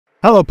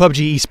Hello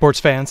PUBG esports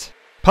fans.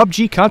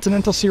 PUBG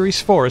Continental Series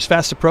 4 is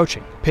fast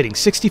approaching, pitting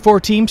 64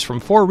 teams from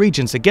 4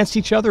 regions against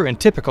each other in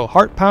typical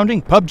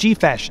heart-pounding PUBG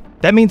fashion.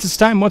 That means it's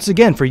time once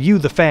again for you,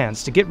 the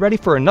fans, to get ready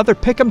for another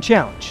Pick'Em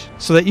challenge,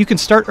 so that you can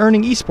start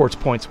earning esports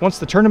points once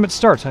the tournament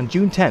starts on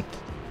June 10th.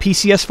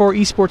 PCS4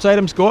 esports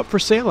items go up for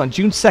sale on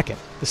June 2nd,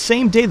 the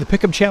same day the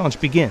Pick'Em challenge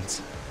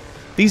begins.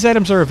 These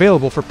items are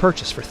available for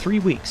purchase for 3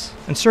 weeks,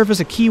 and serve as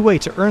a key way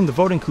to earn the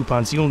voting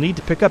coupons you'll need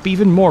to pick up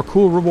even more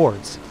cool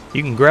rewards.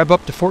 You can grab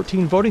up to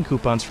 14 voting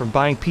coupons from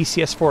buying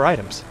PCS4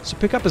 items, so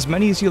pick up as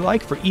many as you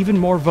like for even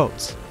more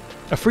votes.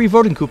 A free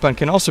voting coupon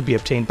can also be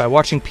obtained by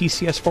watching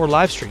PCS4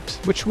 live streams,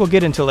 which we'll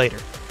get into later.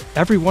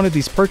 Every one of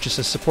these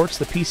purchases supports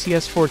the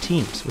PCS4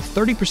 teams, with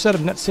 30%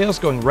 of net sales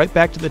going right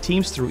back to the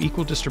teams through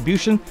equal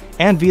distribution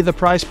and via the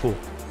prize pool.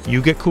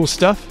 You get cool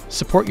stuff,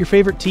 support your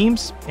favorite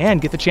teams,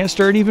 and get the chance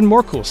to earn even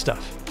more cool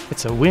stuff.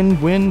 It's a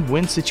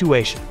win-win-win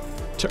situation.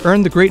 To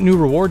earn the great new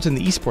rewards in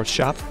the esports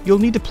shop, you'll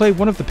need to play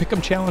one of the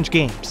Pick'Em Challenge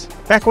games.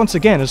 Back once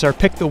again is our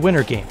Pick the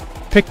Winner game.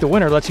 Pick the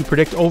Winner lets you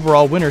predict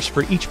overall winners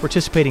for each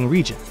participating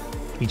region.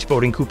 Each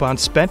voting coupon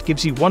spent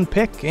gives you 1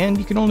 pick, and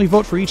you can only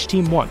vote for each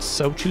team once,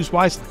 so choose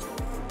wisely.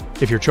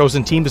 If your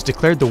chosen team is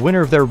declared the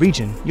winner of their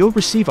region, you'll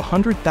receive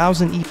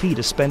 100,000 EP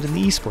to spend in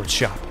the esports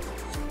shop.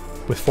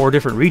 With 4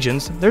 different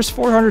regions, there's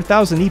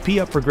 400,000 EP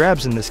up for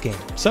grabs in this game,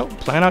 so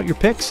plan out your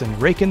picks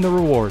and rake in the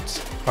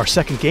rewards. Our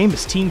second game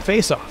is Team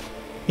Face-Off.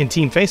 In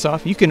Team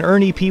Face-Off, you can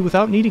earn EP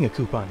without needing a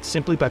coupon,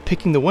 simply by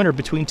picking the winner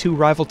between 2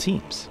 rival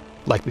teams.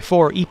 Like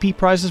before, EP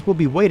prizes will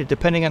be weighted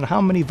depending on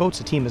how many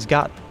votes a team has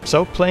gotten,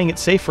 so playing it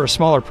safe for a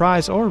smaller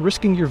prize or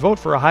risking your vote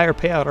for a higher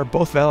payout are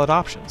both valid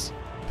options.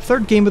 The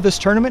third game of this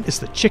tournament is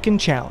the Chicken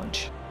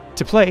Challenge.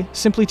 To play,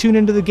 simply tune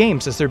into the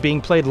games as they're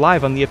being played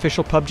live on the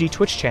official PUBG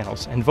Twitch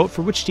channels and vote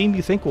for which team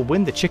you think will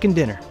win the chicken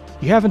dinner.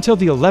 You have until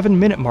the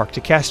 11-minute mark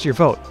to cast your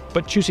vote,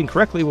 but choosing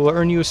correctly will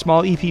earn you a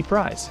small EP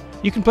prize.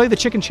 You can play the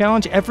Chicken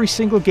Challenge every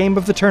single game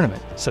of the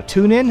tournament, so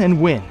tune in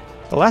and win.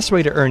 The last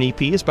way to earn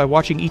EP is by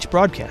watching each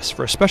broadcast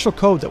for a special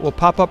code that will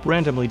pop up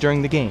randomly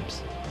during the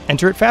games.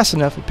 Enter it fast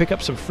enough and pick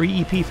up some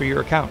free EP for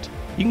your account.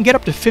 You can get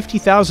up to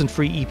 50,000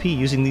 free EP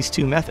using these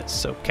 2 methods,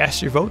 so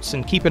cast your votes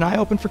and keep an eye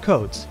open for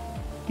codes.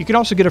 You can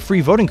also get a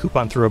free voting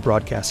coupon through a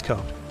broadcast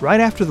code. Right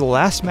after the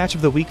last match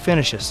of the week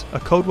finishes, a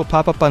code will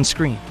pop up on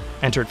screen.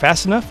 Enter it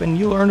fast enough and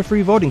you'll earn a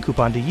free voting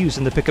coupon to use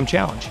in the Pick'Em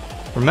Challenge.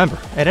 Remember,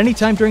 at any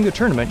time during the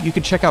tournament, you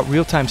can check out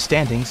real-time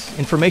standings,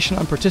 information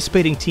on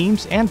participating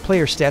teams, and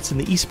player stats in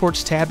the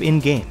Esports tab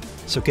in-game.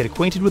 So get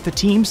acquainted with the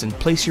teams and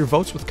place your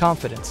votes with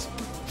confidence.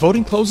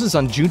 Voting closes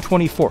on June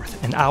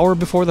 24th, an hour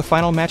before the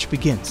final match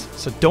begins,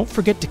 so don't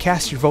forget to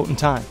cast your vote in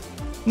time.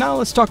 Now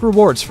let's talk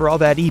rewards for all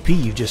that EP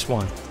you just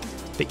won.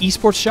 The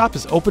Esports shop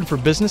is open for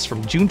business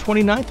from June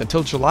 29th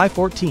until July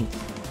 14th.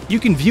 You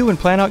can view and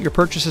plan out your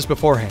purchases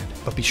beforehand,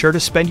 but be sure to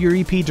spend your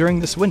EP during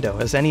this window,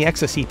 as any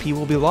excess EP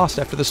will be lost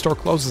after the store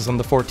closes on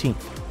the 14th.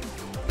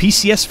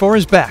 PCS4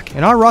 is back,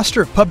 and our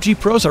roster of PUBG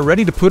pros are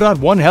ready to put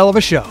on one hell of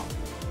a show.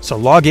 So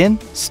log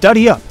in,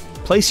 study up,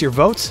 place your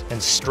votes,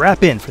 and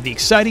strap in for the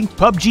exciting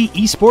PUBG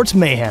esports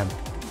mayhem.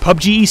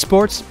 PUBG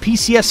esports,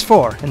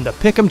 PCS4, and the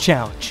Pick'Em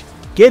Challenge.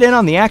 Get in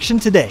on the action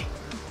today.